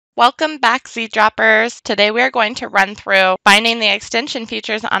Welcome back, Zeedroppers. Today we are going to run through finding the extension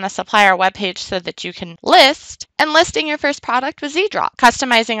features on a supplier webpage so that you can list and listing your first product with Zeedrop,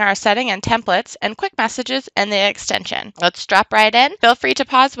 customizing our setting and templates and quick messages in the extension. Let's drop right in. Feel free to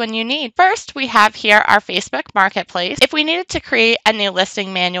pause when you need. First, we have here our Facebook Marketplace. If we needed to create a new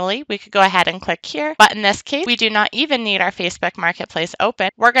listing manually, we could go ahead and click here. But in this case, we do not even need our Facebook Marketplace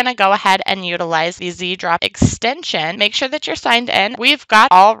open. We're going to go ahead and utilize the Zeedrop extension. Make sure that you're signed in. We've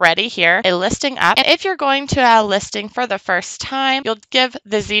got already here a listing up. And if you're going to a listing for the first time, you'll give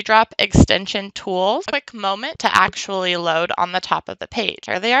the Zeedrop extension tools a quick moment to actually load on the top of the page.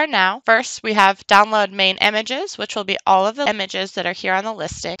 Here they are now. First, we have download main images, which will be all of the images that are here on the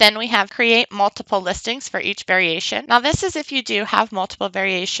listing. Then we have create multiple listings for each variation. Now this is if you do have multiple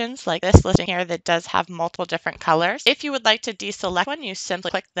variations, like this listing here that does have multiple different colors. If you would like to deselect one, you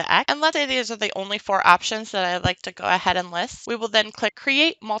simply click the X. And let's say these are the only 4 options that I'd like to go ahead and list. We will then click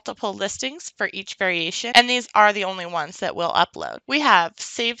create multiple listings for each variation, and these are the only ones that we'll upload. We have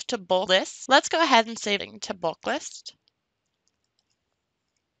save to bulk list. Let's go ahead and save it to bulk list.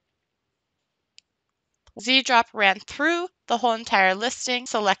 Zeedrop ran through the whole entire listing,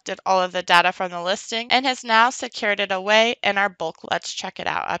 selected all of the data from the listing, and has now secured it away in our bulk. Let's check it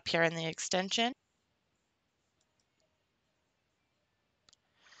out up here in the extension.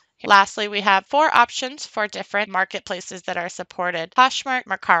 Lastly, we have 4 options for different marketplaces that are supported: Poshmark,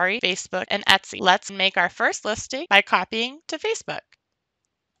 Mercari, Facebook, and Etsy. Let's make our first listing by copying to Facebook.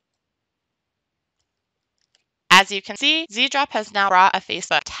 As you can see, Zeedrop has now brought a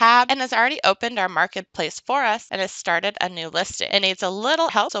Facebook tab and has already opened our marketplace for us and has started a new listing. It needs a little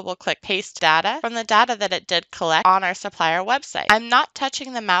help, so we'll click paste data from the data that it did collect on our supplier website. I'm not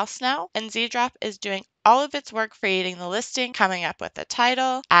touching the mouse now, and Zeedrop is doing all of its work creating the listing, coming up with the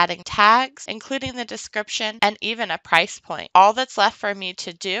title, adding tags, including the description, and even a price point. All that's left for me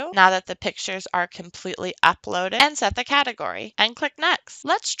to do now that the pictures are completely uploaded and set the category and click next.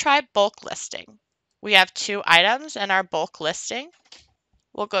 Let's try bulk listing. We have 2 items in our bulk listing.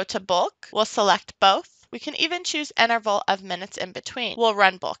 We'll go to bulk. We'll select both. We can even choose interval of minutes in between. We'll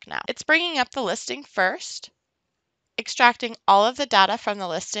run bulk now. It's bringing up the listing first, extracting all of the data from the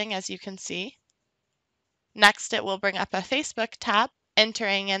listing, as you can see. Next, it will bring up a Facebook tab,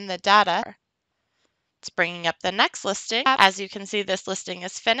 entering in the data. It's bringing up the next listing. As you can see, this listing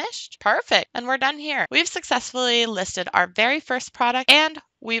is finished. Perfect. And we're done here. We've successfully listed our very first product and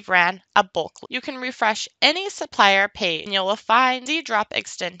we've ran a bulk. You can refresh any supplier page and you will find Zeedrop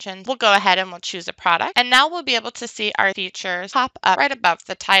extensions. We'll go ahead and we'll choose a product. And now we'll be able to see our features pop up right above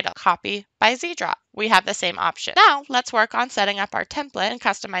the title, Copy by Zeedrop. We have the same option. Now let's work on setting up our template and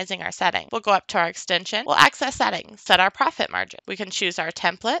customizing our setting. We'll go up to our extension. We'll access settings, set our profit margin. We can choose our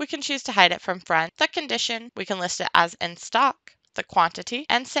template. We can choose to hide it from front, the condition. We can list it as in stock, the quantity,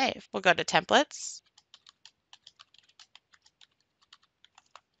 and save. We'll go to templates.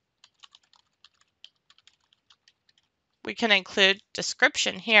 We can include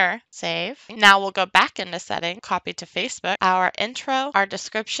description here, save. Now we'll go back into setting, copy to Facebook. Our intro, our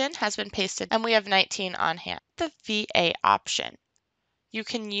description has been pasted, and we have 19 on hand. The VA option. You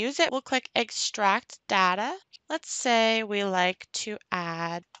can use it. We'll click extract data. Let's say we like to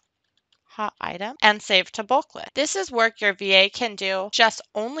add hot item and save to bulk list. This is work your VA can do just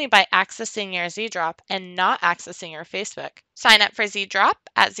only by accessing your Zeedrop and not accessing your Facebook. Sign up for Zeedrop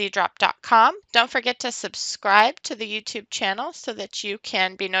at zeedrop.com. Don't forget to subscribe to the YouTube channel so that you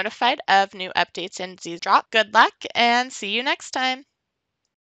can be notified of new updates in Zeedrop. Good luck and see you next time.